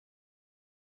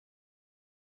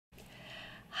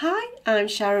Hi, I'm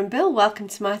Sharon Bill. Welcome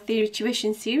to my Theory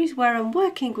Tuition series where I'm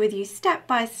working with you step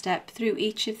by step through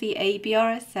each of the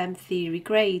ABRSM theory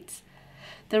grades.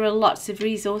 There are lots of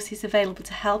resources available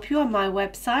to help you on my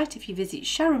website. If you visit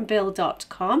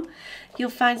sharonbill.com, you'll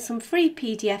find some free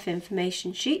PDF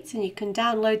information sheets and you can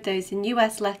download those in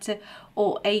US letter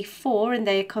or A4 and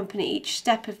they accompany each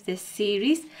step of this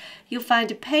series. You'll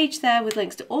find a page there with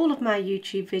links to all of my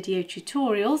YouTube video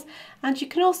tutorials, and you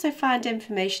can also find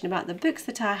information about the books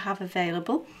that I have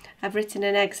available. I've written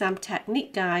an exam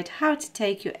technique guide, how to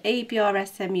take your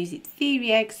ABRSM Music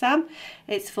Theory exam.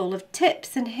 It's full of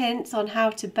tips and hints on how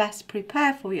to best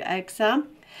prepare for your exam,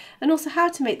 and also how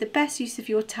to make the best use of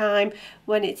your time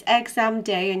when it's exam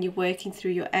day and you're working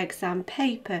through your exam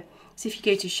paper. So if you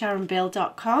go to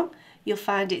sharonbill.com, you'll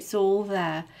find it's all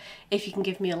there. If you can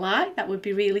give me a like, that would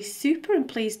be really super, and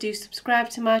please do subscribe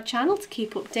to my channel to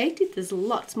keep updated. There's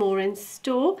lots more in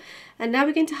store. And now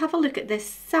we're going to have a look at this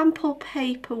sample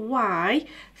paper Y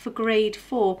for grade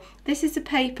 4. This is a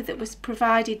paper that was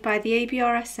provided by the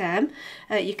ABRSM.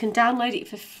 You can download it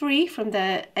for free from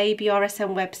the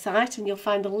ABRSM website, and you'll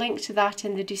find the link to that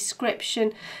in the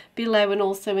description below and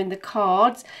also in the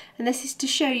cards. And this is to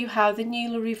show you how the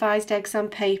newly revised exam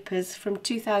papers from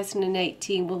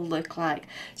 2018 will look like.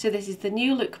 So this is the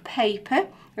new look paper,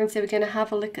 and so we're going to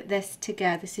have a look at this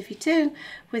together. So if you turn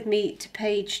with me to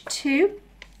page 2,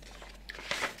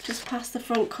 just past the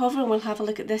front cover, and we'll have a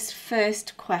look at this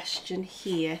first question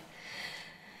here.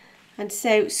 And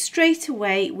so straight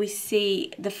away we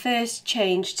see the first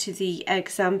change to the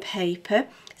exam paper.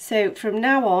 So from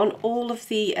now on, all of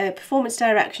the performance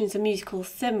directions and musical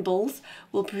symbols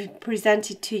will be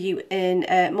presented to you in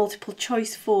multiple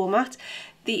choice format.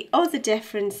 The other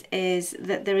difference is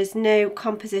that there is no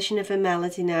composition of a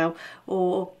melody now,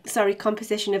 or sorry,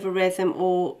 composition of a rhythm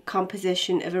or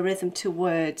composition of a rhythm to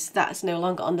words. That's no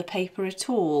longer on the paper at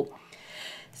all.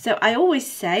 So I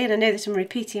always say, and I know that I'm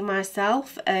repeating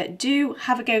myself, do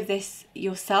have a go of this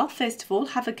yourself. First of all,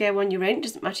 have a go on your own. It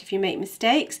doesn't matter if you make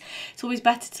mistakes. It's always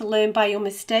better to learn by your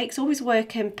mistakes. Always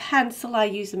work in pencil. I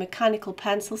use a mechanical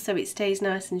pencil so it stays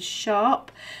nice and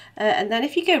sharp. And then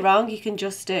if you go wrong, you can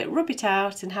just rub it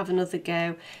out and have another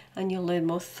go, and you'll learn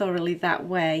more thoroughly that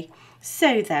way.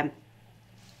 So then,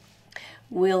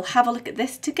 we'll have a look at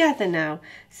this together now.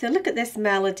 So look at this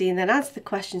melody and then answer the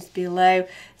questions below.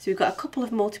 So we've got a couple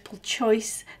of multiple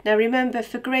choice. Now remember,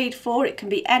 for grade 4 it can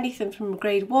be anything from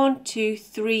grade 1, 2,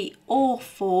 3 or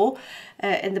 4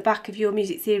 in the back of your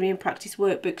music theory and practice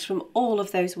workbooks from all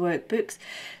of those workbooks.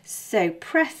 So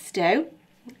presto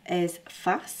is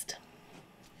fast,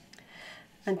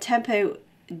 and tempo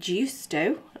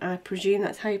giusto, I presume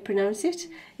that's how you pronounce it.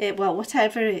 Well,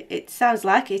 whatever it sounds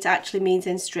like, it actually means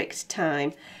in strict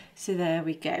time. So there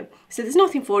we go. So there's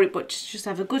nothing for it but to just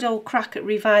have a good old crack at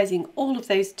revising all of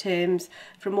those terms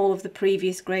from all of the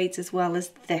previous grades as well as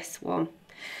this one.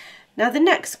 Now the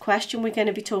next question, we're going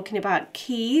to be talking about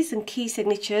keys and key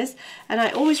signatures, and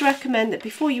I always recommend that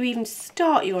before you even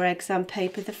start your exam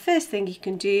paper, the first thing you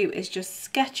can do is just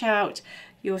sketch out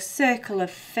your circle of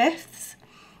fifths,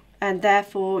 and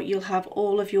therefore you'll have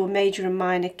all of your major and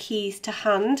minor keys to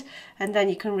hand, and then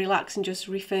you can relax and just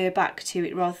refer back to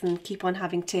it rather than keep on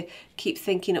having to keep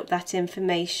thinking up that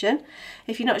information.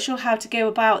 If you're not sure how to go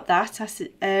about that,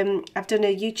 I've done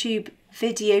a YouTube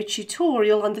video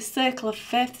tutorial on the circle of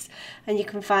fifths, and you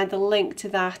can find the link to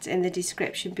that in the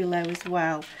description below as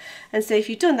well. And so if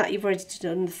you've done that, you've already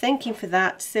done the thinking for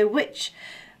that. So which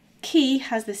key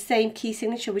has the same key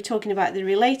signature? We're talking about the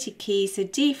related keys. So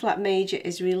D flat major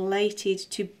is related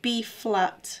to B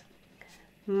flat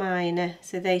minor,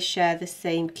 so they share the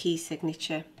same key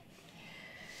signature.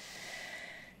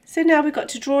 So now we've got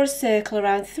to draw a circle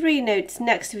around 3 notes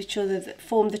next to each other that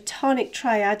form the tonic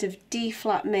triad of D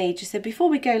flat major. So before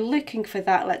we go looking for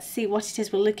that, let's see what it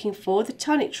is we're looking for. The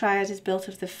tonic triad is built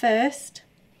of the 1st,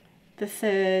 the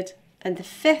 3rd and the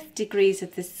 5th degrees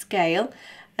of the scale.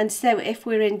 And so if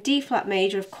we're in D flat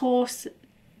major, of course,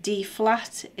 D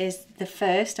flat is the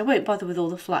 1st. I won't bother with all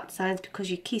the flat signs because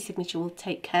your key signature will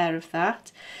take care of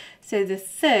that. So the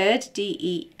 3rd, D,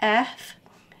 E, F,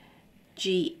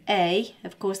 G, A,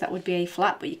 of course that would be A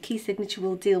flat, but your key signature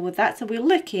will deal with that. So we're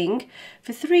looking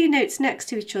for 3 notes next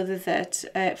to each other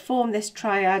that form this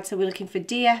triad. So we're looking for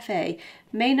D, F, A.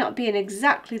 May not be in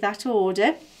exactly that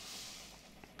order,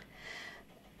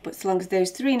 but so long as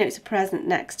those 3 notes are present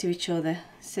next to each other.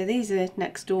 So these are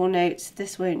next door notes,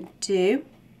 this won't do.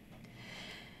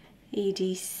 E,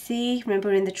 D, C, remember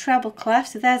we're in the treble clef,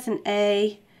 so there's an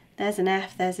A, there's an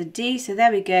F, there's a D, so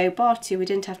there we go, bar 2, we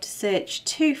didn't have to search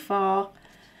too far,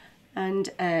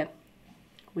 and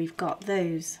we've got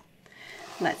those.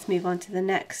 Let's move on to the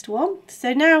next one.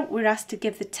 So now we're asked to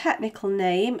give the technical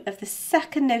name of the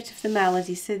second note of the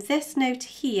melody. So this note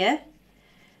here,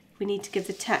 we need to give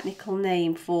the technical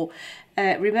name for.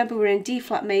 Remember, we're in D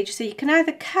flat major, so you can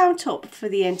either count up for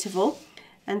the interval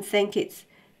and think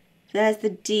there's the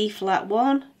D flat,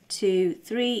 1, 2,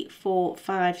 3, 4,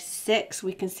 5, 6.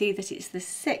 We can see that it's the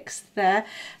 6th there.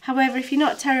 However, if you're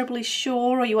not terribly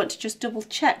sure or you want to just double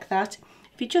check that,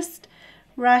 if you just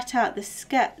write out the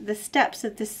steps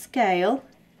of the scale,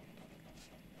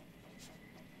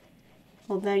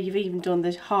 although you've even done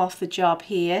half the job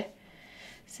here.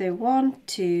 So 1,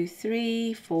 2,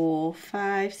 3, 4,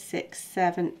 5, 6,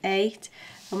 7, 8,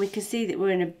 and we can see that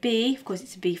we're in a B. Of course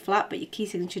it's a B flat, but your key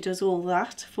signature does all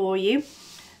that for you.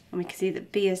 And we can see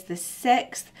that B is the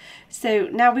 6th. So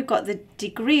now we've got the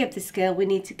degree of the scale, we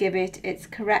need to give it its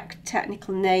correct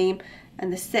technical name,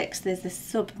 and the 6th is the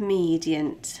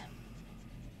submediant.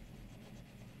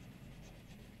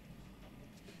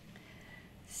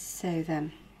 So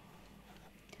then,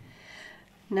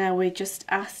 now we're just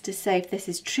asked to say if this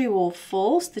is true or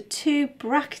false. The two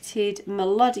bracketed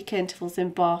melodic intervals in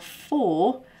bar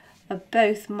 4 are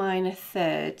both minor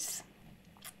thirds.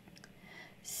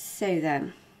 So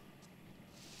then,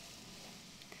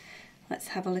 let's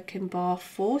have a look in bar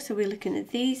 4. So we're looking at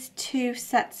these two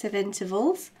sets of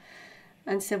intervals.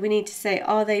 And so we need to say,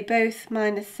 are they both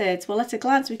minor thirds? Well, at a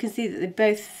glance we can see that they're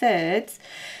both thirds.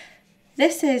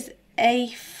 This is A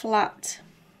flat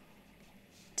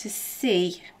to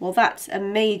C. Well, that's a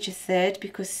major third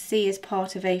because C is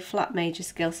part of A flat major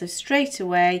scale. So straight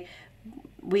away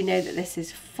we know that this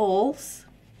is false.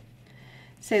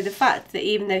 So the fact that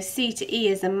even though C to E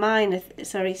is a minor,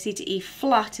 C to E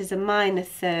flat is a minor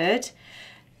third,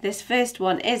 this first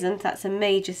one isn't, that's a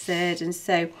major third, and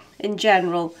so in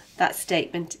general that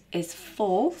statement is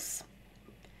false.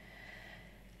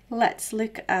 Let's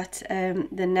look at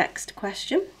the next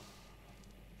question.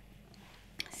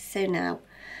 So now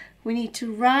we need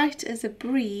to write as a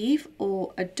breve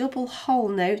or a double whole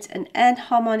note an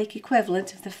enharmonic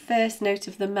equivalent of the first note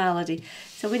of the melody.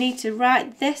 So we need to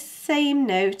write this same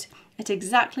note at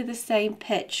exactly the same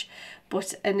pitch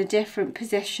but in a different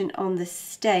position on the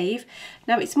stave.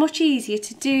 Now it's much easier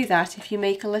to do that if you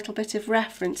make a little bit of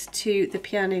reference to the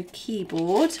piano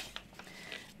keyboard.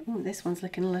 Oh, this one's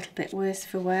looking a little bit worse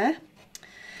for wear.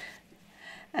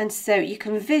 And so you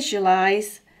can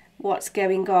visualise what's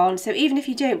going on. So even if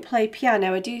you don't play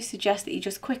piano, I do suggest that you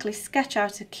just quickly sketch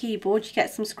out a keyboard. You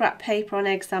get some scrap paper on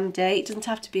exam day. It doesn't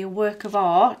have to be a work of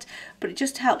art, but it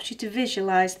just helps you to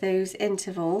visualise those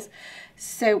intervals.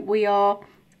 So we are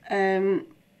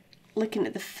looking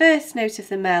at the first note of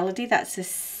the melody, that's a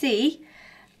C,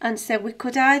 and so we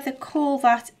could either call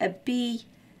that a B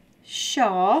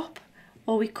sharp,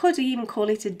 or we could even call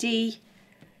it a D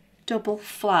double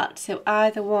flat. So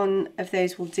either one of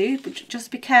those will do, but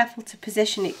just be careful to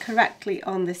position it correctly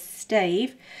on the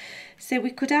stave. So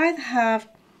we could either have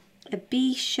a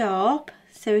B sharp,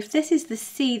 so if this is the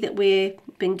C that we've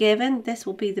been given, this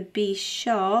will be the B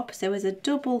sharp, so as a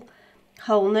double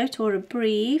whole note or a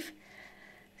breve,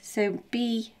 so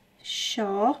B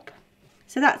sharp.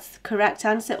 So that's the correct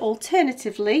answer.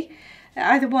 Alternatively,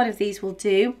 either one of these will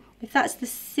do. If that's the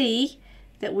C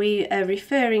that we are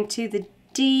referring to, the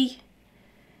D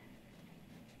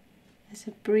is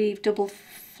a breve double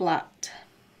flat,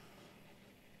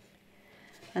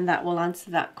 and that will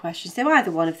answer that question. So either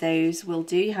one of those will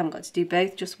do. You haven't got to do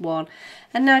both, just one.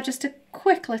 And now just a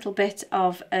quick little bit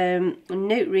of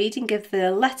note reading. Give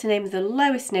the letter name of the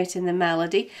lowest note in the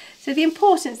melody. So the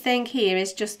important thing here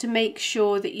is just to make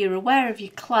sure that you're aware of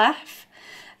your clef,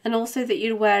 and also that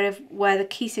you're aware of where the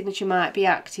key signature might be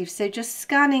active. So just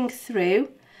scanning through,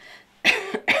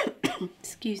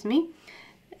 excuse me,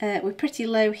 we're pretty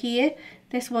low here.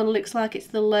 This one looks like it's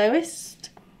the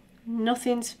lowest.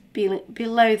 Nothing's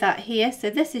below that here, so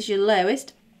this is your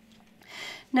lowest.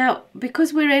 Now,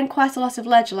 because we're in quite a lot of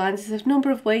ledger lines, there's a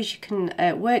number of ways you can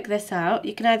work this out.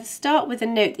 You can either start with a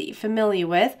note that you're familiar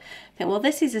with, think, well,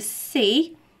 this is a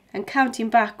C, and counting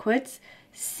backwards,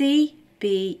 C,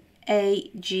 B,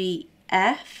 A, G,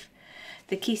 F.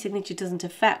 The key signature doesn't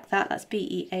affect that, that's B,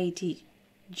 E, A, D,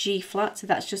 G flat, so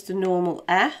that's just a normal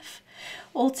F.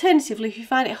 Alternatively, if you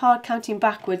find it hard counting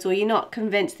backwards, or you're not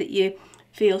convinced that you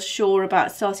feel sure about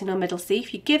starting on middle C,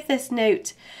 if you give this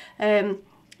note,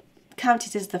 count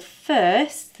it as the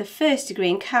first degree,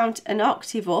 and count an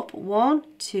octave up. 1,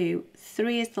 2,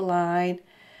 3 is the line,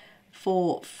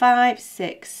 4, 5,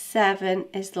 6, 7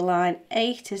 is the line,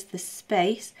 8 is the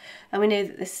space, and we know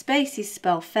that the space is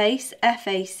spelled face,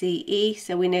 F-A-C-E,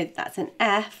 so we know that that's an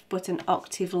F but an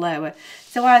octave lower.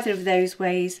 So either of those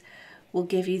ways will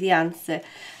give you the answer.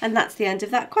 And that's the end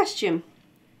of that question.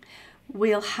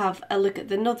 We'll have a look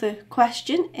at another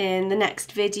question in the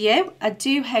next video. I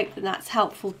do hope that that's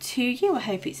helpful to you. I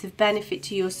hope it's of benefit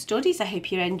to your studies. I hope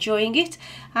you're enjoying it.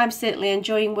 I'm certainly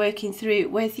enjoying working through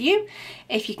it with you.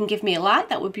 If you can give me a like,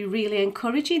 that would be really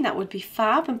encouraging. That would be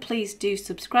fab. And please do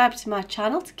subscribe to my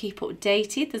channel to keep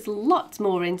updated. There's lots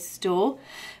more in store.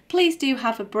 Please do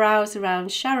have a browse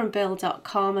around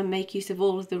sharonbill.com and make use of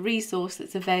all of the resources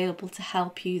that's available to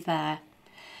help you there.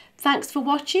 Thanks for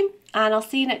watching, and I'll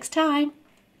see you next time.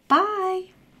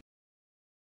 Bye!